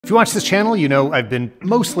you watch this channel, you know I've been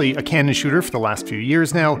mostly a Canon shooter for the last few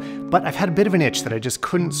years now, but I've had a bit of an itch that I just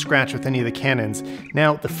couldn't scratch with any of the Canons.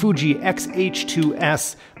 Now, the Fuji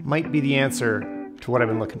X-H2S might be the answer to what I've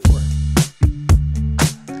been looking for.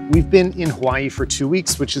 We've been in Hawaii for 2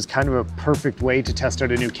 weeks, which is kind of a perfect way to test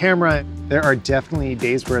out a new camera. There are definitely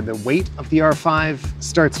days where the weight of the R5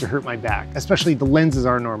 starts to hurt my back, especially the lenses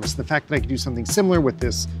are enormous. The fact that I could do something similar with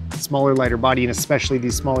this smaller, lighter body, and especially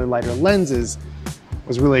these smaller, lighter lenses,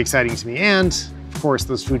 was really exciting to me. And of course,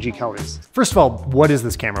 those Fuji colors. First of all, what is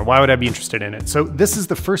this camera? Why would I be interested in it? So this is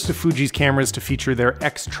the first of Fuji's cameras to feature their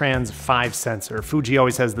X-Trans 5 sensor. Fuji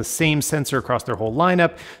always has the same sensor across their whole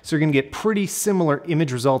lineup, so you're gonna get pretty similar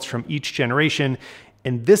image results from each generation,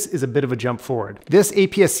 and this is a bit of a jump forward. This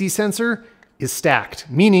APS-C sensor is stacked,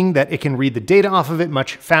 meaning that it can read the data off of it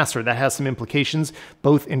much faster. That has some implications,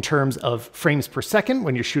 both in terms of frames per second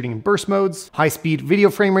when you're shooting in burst modes, high-speed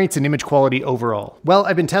video frame rates, and image quality overall. Well,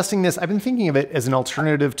 I've been testing this. I've been thinking of it as an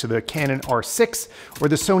alternative to the Canon R6 or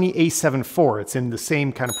the Sony a7 IV. It's in the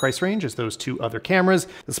same kind of price range as those two other cameras.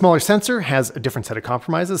 The smaller sensor has a different set of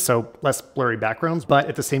compromises, so less blurry backgrounds, but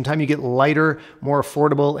at the same time, you get lighter, more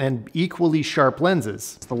affordable, and equally sharp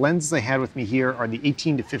lenses. The lenses I had with me here are the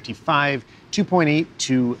 18-55, 2.8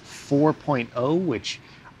 to 4.0, which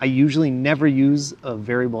I usually never use a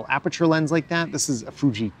variable aperture lens like that. This is a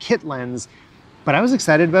Fuji kit lens, but I was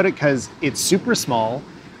excited about it because it's super small.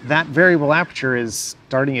 That variable aperture is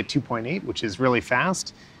starting at 2.8, which is really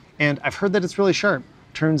fast. And I've heard that it's really sharp.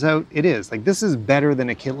 Turns out it is. Like, this is better than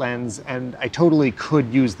a kit lens, and I totally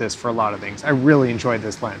could use this for a lot of things. I really enjoyed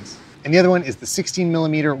this lens. And the other one is the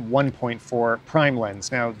 16mm 1.4 prime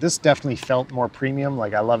lens. Now, this definitely felt more premium.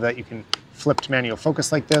 Like, I love that you can flip to manual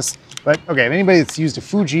focus like this. But okay, if anybody that's used a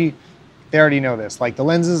Fuji, they already know this. Like, the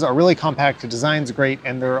lenses are really compact, the design's great,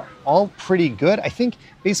 and they're all pretty good. I think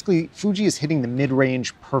basically Fuji is hitting the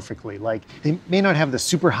mid-range perfectly. Like, they may not have the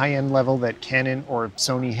super high-end level that Canon or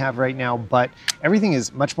Sony have right now, but everything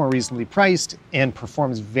is much more reasonably priced and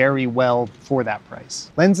performs very well for that price.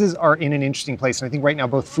 Lenses are in an interesting place, and I think right now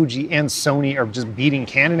both Fuji and Sony are just beating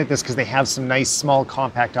Canon at this because they have some nice small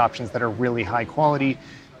compact options that are really high quality.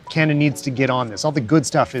 Canon needs to get on this. All the good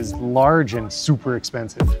stuff is large and super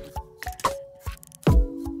expensive.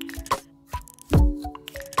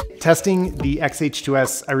 Testing the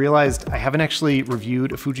X-H2S, I realized I haven't actually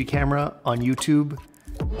reviewed a Fuji camera on YouTube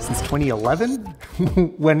since 2011,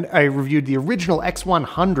 when I reviewed the original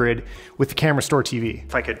X100 with the Camera Store TV.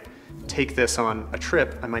 If I could take this on a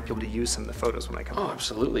trip, I might be able to use some of the photos when I come home. Oh,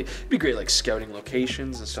 absolutely. It'd be great, like scouting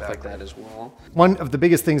locations and stuff like that as well. One of the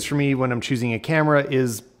biggest things for me when I'm choosing a camera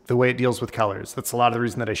is the way it deals with colors. That's a lot of the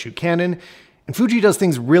reason that I shoot Canon. And Fuji does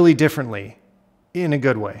things really differently, in a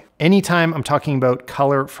good way. Anytime I'm talking about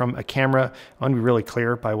color from a camera, I want to be really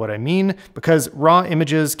clear by what I mean, because raw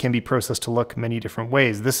images can be processed to look many different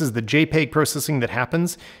ways. This is the JPEG processing that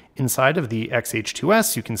happens inside of the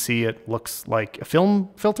X-H2S. You can see it looks like a film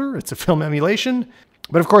filter. It's a film emulation.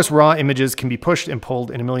 But of course, raw images can be pushed and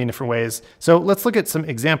pulled in a million different ways. So let's look at some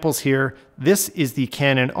examples here. This is the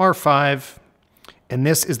Canon R5. And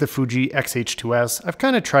this is the Fuji X-H2S. I've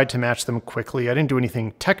kind of tried to match them quickly. I didn't do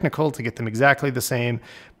anything technical to get them exactly the same,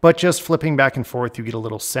 but just flipping back and forth, you get a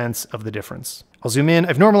little sense of the difference. I'll zoom in.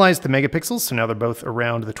 I've normalized the megapixels, so now they're both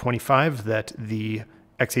around the 25 that the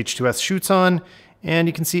X-H2S shoots on. And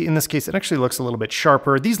you can see in this case, it actually looks a little bit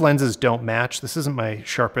sharper. These lenses don't match. This isn't my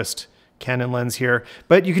sharpest Canon lens here,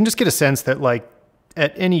 but you can just get a sense that, like,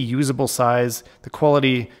 at any usable size, the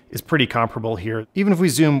quality is pretty comparable here. Even if we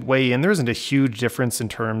zoom way in, there isn't a huge difference in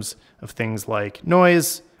terms of things like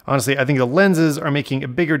noise. Honestly, I think the lenses are making a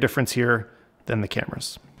bigger difference here than the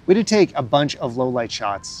cameras. We did take a bunch of low light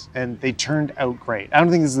shots and they turned out great. I don't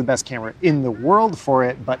think this is the best camera in the world for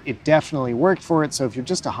it, but it definitely worked for it. So if you're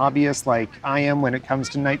just a hobbyist like I am when it comes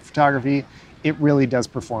to night photography, it really does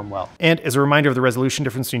perform well. And as a reminder of the resolution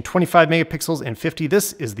difference between 25 megapixels and 50,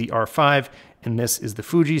 this is the R5 and this is the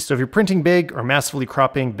Fuji. So if you're printing big or massively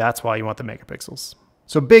cropping, that's why you want the megapixels.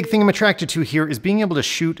 So a big thing I'm attracted to here is being able to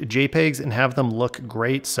shoot JPEGs and have them look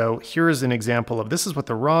great. So here's an example of this is what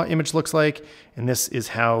the raw image looks like, and this is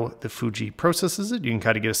how the Fuji processes it. You can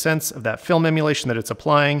kind of get a sense of that film emulation that it's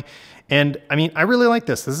applying. And I mean, I really like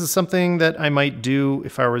this. This is something that I might do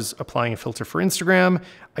if I was applying a filter for Instagram.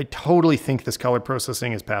 I totally think this color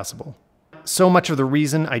processing is passable. So much of the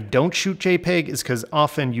reason I don't shoot JPEG is because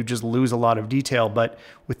often you just lose a lot of detail, but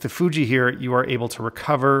with the Fuji here, you are able to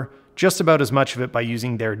recover just about as much of it by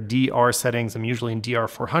using their DR settings. I'm usually in DR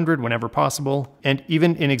 400 whenever possible. And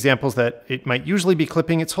even in examples that it might usually be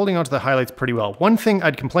clipping, it's holding onto the highlights pretty well. One thing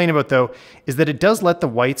I'd complain about though, is that it does let the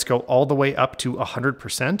whites go all the way up to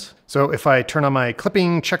 100%. So if I turn on my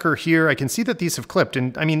clipping checker here, I can see that these have clipped.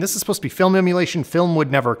 And I mean, this is supposed to be film emulation. Film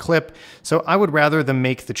would never clip. So I would rather them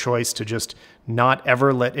make the choice to just not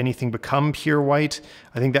ever let anything become pure white.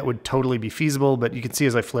 I think that would totally be feasible, but you can see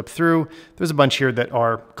as I flip through, there's a bunch here that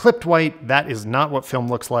are clipped white. That is not what film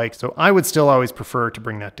looks like. So I would still always prefer to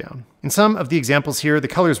bring that down. In some of the examples here, the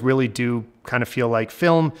colors really do kind of feel like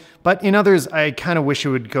film, but in others, I kind of wish it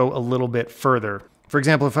would go a little bit further. For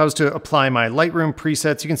example, if I was to apply my Lightroom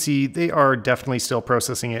presets, you can see they are definitely still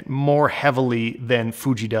processing it more heavily than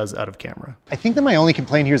Fuji does out of camera. I think that my only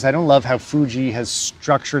complaint here is I don't love how Fuji has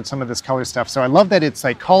structured some of this color stuff. So I love that it's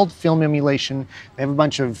like called film emulation. They have a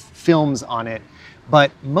bunch of films on it, but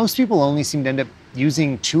most people only seem to end up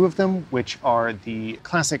using two of them, which are the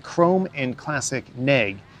classic chrome and classic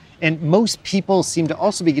neg. And most people seem to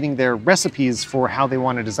also be getting their recipes for how they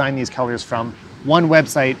want to design these colors from one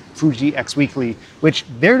website, Fuji X Weekly, which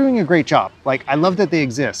they're doing a great job. Like, I love that they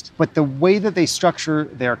exist, but the way that they structure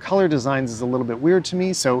their color designs is a little bit weird to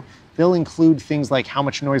me. So they'll include things like how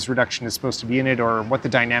much noise reduction is supposed to be in it or what the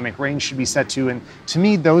dynamic range should be set to. And to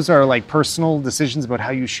me, those are like personal decisions about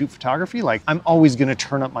how you shoot photography. Like, I'm always going to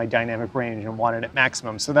turn up my dynamic range and want it at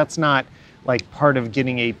maximum. So that's not like part of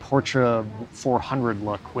getting a Portra 400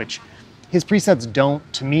 look, which his presets don't,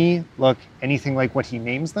 to me, look anything like what he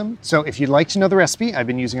names them. So if you'd like to know the recipe I've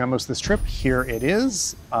been using on most of this trip, here it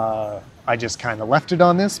is. I just kind of left it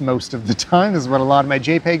on this most of the time. This is what a lot of my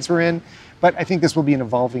JPEGs were in. But I think this will be an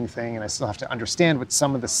evolving thing, and I still have to understand what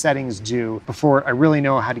some of the settings do before I really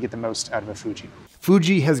know how to get the most out of a Fuji.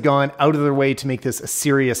 Fuji has gone out of their way to make this a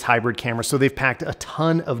serious hybrid camera, so they've packed a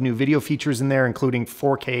ton of new video features in there, including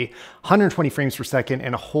 4K, 120 frames per second,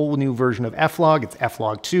 and a whole new version of F-Log. It's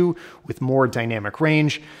F-Log 2 with more dynamic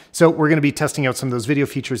range. So we're going to be testing out some of those video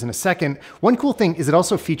features in a second. One cool thing is it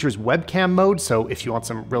also features webcam mode, so if you want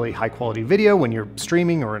some really high quality video when you're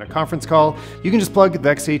streaming or in a conference call, you can just plug the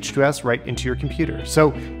X-H2S right into your computer.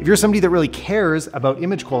 So if you're somebody that really cares about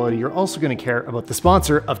image quality, you're also going to care about the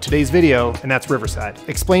sponsor of today's video, and that's Riverside.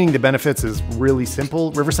 Explaining the benefits is really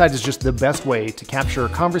simple. Riverside is just the best way to capture a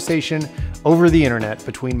conversation over the internet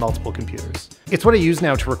between multiple computers. It's what I use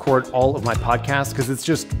now to record all of my podcasts because it's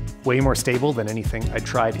just way more stable than anything I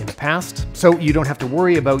tried in the past. So you don't have to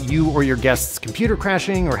worry about you or your guest's computer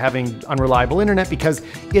crashing or having unreliable internet because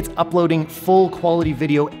it's uploading full quality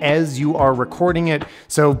video as you are recording it.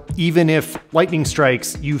 So even if lightning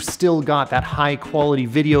strikes, you've still got that high quality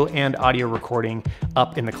video and audio recording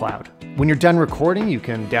up in the cloud. When you're done recording, you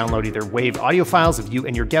can download either WAV audio files of you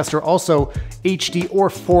and your guest or also HD or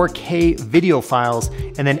 4K video files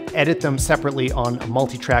and then edit them separately on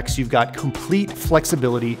multi-track so you've got complete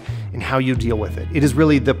flexibility in how you deal with it. It is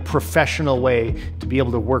really the professional way to be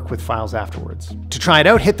able to work with files afterwards. To try it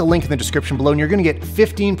out, hit the link in the description below and you're gonna get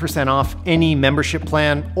 15% off any membership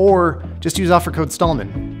plan or just use offer code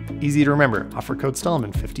Stalman. Easy to remember, offer code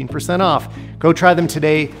Stalman, 15% off. Go try them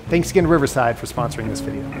today. Thanks again to Riverside for sponsoring this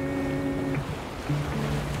video.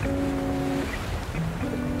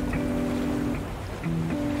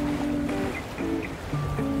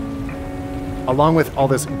 Along with all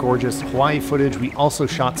this gorgeous Hawaii footage, we also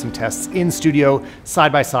shot some tests in studio side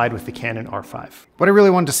by side with the Canon R5. What I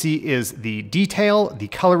really wanted to see is the detail, the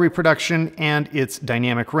color reproduction, and its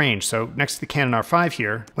dynamic range. So next to the Canon R5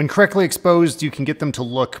 here, when correctly exposed, you can get them to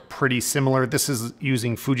look pretty similar. This is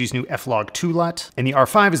using Fuji's new F-Log 2 LUT, and the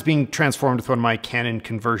R5 is being transformed with one of my Canon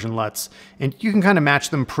conversion LUTs, and you can kind of match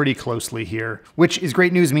them pretty closely here, which is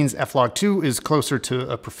great news. It means F-Log 2 is closer to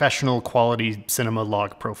a professional quality cinema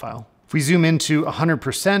log profile. If we zoom into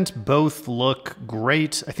 100%, both look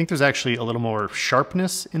great. I think there's actually a little more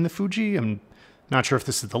sharpness in the Fuji. I'm not sure if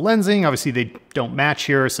this is the lensing. Obviously they don't match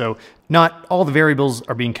here, so not all the variables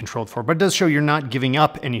are being controlled for, but it does show you're not giving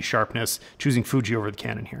up any sharpness choosing Fuji over the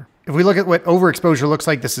Canon here. If we look at what overexposure looks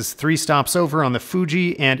like, this is 3 stops over on the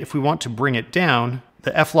Fuji, and if we want to bring it down,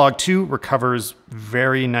 the F-Log 2 recovers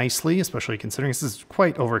very nicely, especially considering this is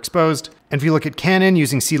quite overexposed. And if you look at Canon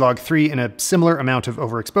using C-Log 3 in a similar amount of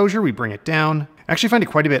overexposure, we bring it down. I actually find it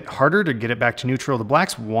quite a bit harder to get it back to neutral. The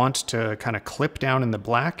blacks want to kind of clip down in the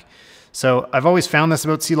black. So I've always found this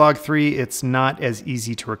about C-Log 3, it's not as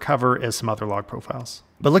easy to recover as some other log profiles.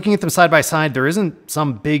 But looking at them side by side, there isn't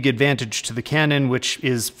some big advantage to the Canon, which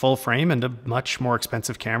is full frame and a much more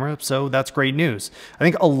expensive camera, so that's great news. I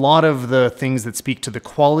think a lot of the things that speak to the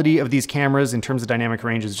quality of these cameras in terms of dynamic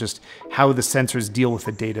range is just how the sensors deal with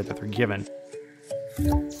the data that they're given.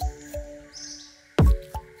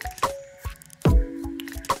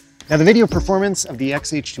 Now the video performance of the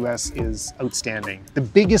X-H2S is outstanding. The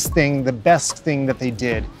biggest thing, the best thing that they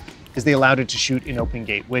did is they allowed it to shoot in open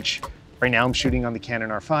gate, which right now I'm shooting on the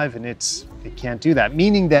Canon R5 and it can't do that,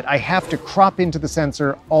 meaning that I have to crop into the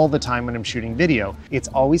sensor all the time when I'm shooting video. It's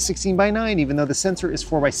always 16:9, even though the sensor is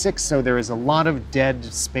 4:6, so there is a lot of dead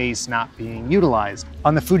space not being utilized.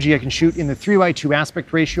 On the Fuji, I can shoot in the 3:2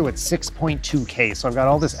 aspect ratio at 6.2K, so I've got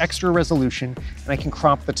all this extra resolution and I can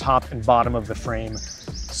crop the top and bottom of the frame.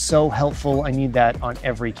 So helpful. I need that on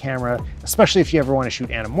every camera, especially if you ever want to shoot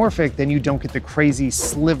anamorphic, then you don't get the crazy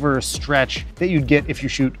sliver stretch that you'd get if you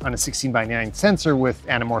shoot on a 16:9 sensor with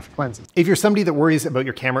anamorphic lenses. If you're somebody that worries about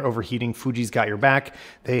your camera overheating, Fuji's got your back.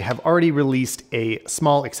 They have already released a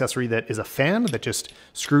small accessory that is a fan that just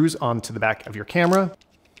screws onto the back of your camera.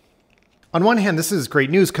 On one hand, this is great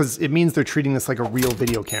news because it means they're treating this like a real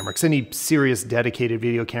video camera, because any serious dedicated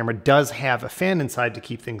video camera does have a fan inside to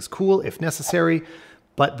keep things cool if necessary.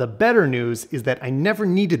 But the better news is that I never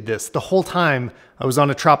needed this. The whole time I was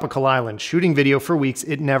on a tropical island shooting video for weeks,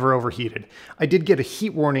 it never overheated. I did get a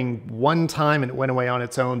heat warning one time and it went away on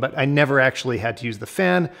its own, but I never actually had to use the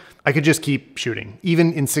fan. I could just keep shooting,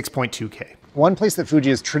 even in 6.2K. One place that Fuji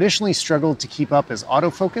has traditionally struggled to keep up is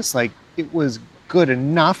autofocus. Like, it was good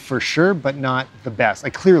enough for sure, but not the best.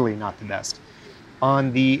 Like, clearly not the best.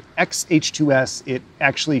 On the X-H2S, it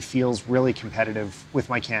actually feels really competitive with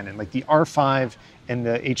my Canon. Like the R5 and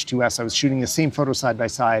the H2S, I was shooting the same photo side by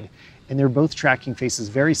side, and they're both tracking faces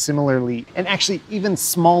very similarly, and actually even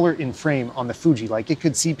smaller in frame on the Fuji. Like, it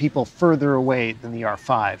could see people further away than the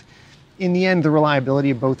R5. In the end, the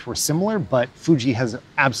reliability of both were similar, but Fuji has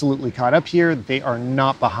absolutely caught up here. They are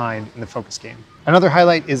not behind in the focus game. Another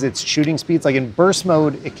highlight is its shooting speeds. Like in burst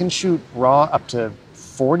mode, it can shoot RAW up to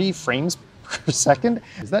 40 frames per second.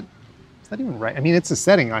 Is that even right? I mean, it's a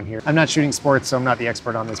setting on here. I'm not shooting sports, so I'm not the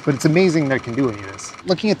expert on this, but it's amazing that it can do any of this.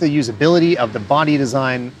 Looking at the usability of the body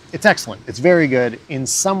design, it's excellent. It's very good. In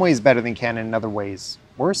some ways better than Canon, in other ways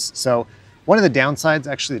worse. So one of the downsides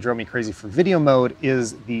actually that drove me crazy for video mode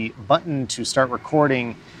is the button to start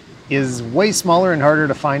recording is way smaller and harder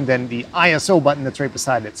to find than the ISO button that's right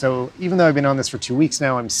beside it. So even though I've been on this for 2 weeks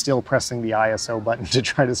now, I'm still pressing the ISO button to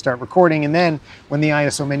try to start recording. And then when the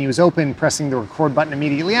ISO menu is open, pressing the record button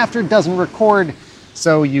immediately after doesn't record.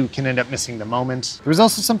 So you can end up missing the moment. There's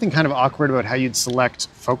also something kind of awkward about how you'd select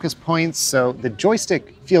focus points. So the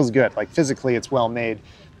joystick feels good, like physically it's well made,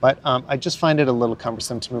 but I just find it a little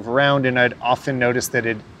cumbersome to move around, and I'd often notice that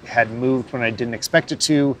it had moved when I didn't expect it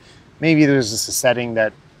to. Maybe there's just a setting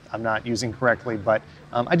that I'm not using correctly, but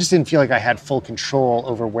I just didn't feel like I had full control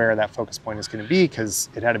over where that focus point is going to be because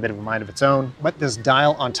it had a bit of a mind of its own. But this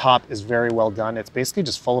dial on top is very well done. It's basically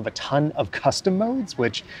just full of a ton of custom modes,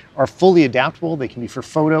 which are fully adaptable. They can be for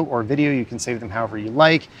photo or video. You can save them however you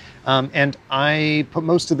like. And I put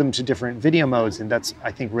most of them to different video modes, and that's,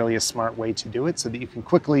 I think, really a smart way to do it so that you can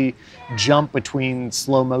quickly jump between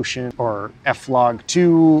slow motion or F-Log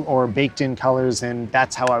 2 or baked in colors, and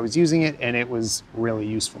that's how I was using it, and it was really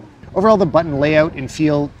useful. Overall, the button layout and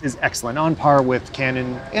feel is excellent, on par with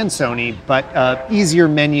Canon and Sony, but easier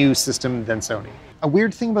menu system than Sony. A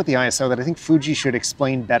weird thing about the ISO that I think Fuji should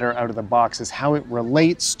explain better out of the box is how it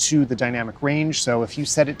relates to the dynamic range. So if you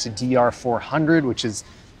set it to DR400, which is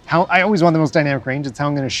how I always want the most dynamic range, it's how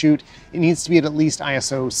I'm going to shoot, it needs to be at least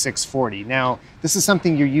ISO 640. Now, this is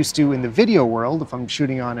something you're used to in the video world. If I'm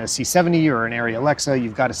shooting on a C70 or an Arri Alexa,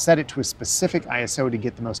 you've got to set it to a specific ISO to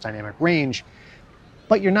get the most dynamic range.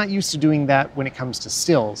 But you're not used to doing that when it comes to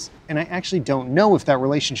stills. And I actually don't know if that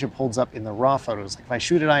relationship holds up in the RAW photos. Like if I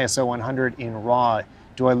shoot at ISO 100 in RAW,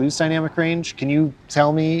 do I lose dynamic range? Can you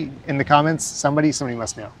tell me in the comments? Somebody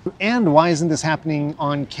must know. And why isn't this happening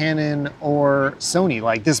on Canon or Sony?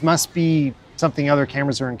 Like, this must be something other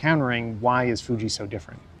cameras are encountering. Why is Fuji so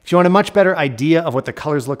different? If you want a much better idea of what the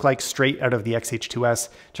colors look like straight out of the X-H2S,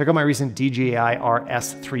 check out my recent DJI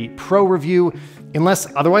RS3 Pro review.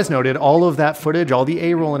 Unless otherwise noted, all of that footage, all the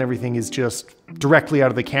A-roll and everything is just directly out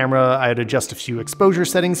of the camera. I'd adjust a few exposure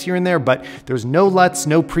settings here and there, but there's no LUTs,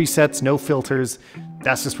 no presets, no filters.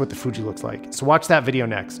 That's just what the Fuji looks like. So watch that video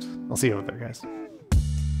next. I'll see you over there, guys.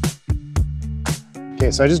 Okay,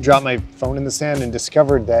 so I just dropped my phone in the sand and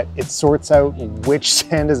discovered that it sorts out which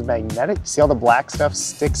sand is magnetic. See all the black stuff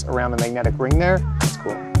sticks around the magnetic ring there? That's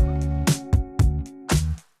cool.